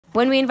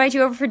When we invite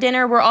you over for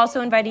dinner, we're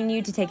also inviting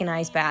you to take an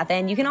ice bath.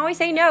 And you can always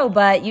say no,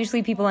 but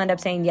usually people end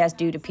up saying yes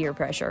due to peer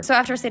pressure. So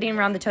after sitting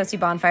around the toasty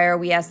bonfire,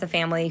 we asked the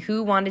family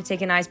who wanted to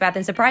take an ice bath,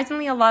 and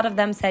surprisingly, a lot of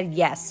them said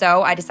yes.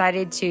 So I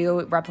decided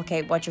to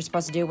replicate what you're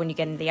supposed to do when you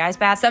get into the ice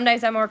bath.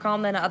 Sometimes I'm more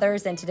calm than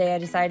others, and today I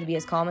decided to be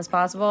as calm as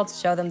possible to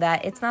show them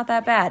that it's not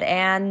that bad.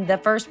 And the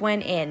first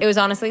went in. It was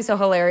honestly so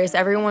hilarious.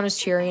 Everyone was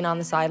cheering on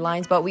the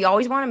sidelines, but we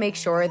always want to make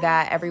sure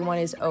that everyone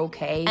is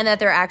okay and that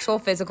their actual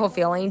physical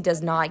feeling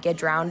does not get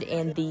drowned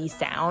in the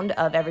sound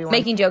of everyone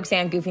making jokes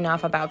and goofing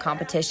off about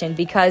competition,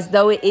 because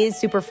though it is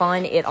super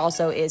fun, it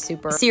also is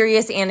super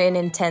serious and an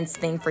intense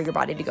thing for your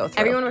body to go through.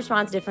 Everyone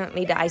responds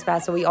differently to ice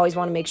baths, so we always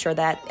want to make sure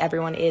that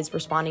everyone is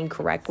responding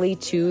correctly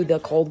to the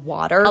cold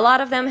water. A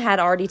lot of them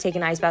had already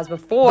taken ice baths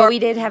before, but we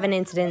did have an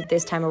incident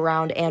this time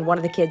around, and one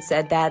of the kids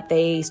said that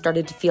they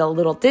started to feel a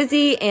little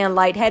dizzy and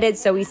lightheaded,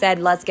 so we said,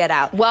 let's get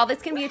out. While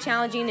this can be a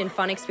challenging and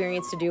fun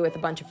experience to do with a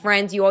bunch of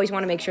friends, you always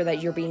want to make sure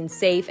that you're being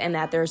safe and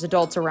that there's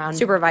adults around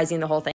supervising the whole thing.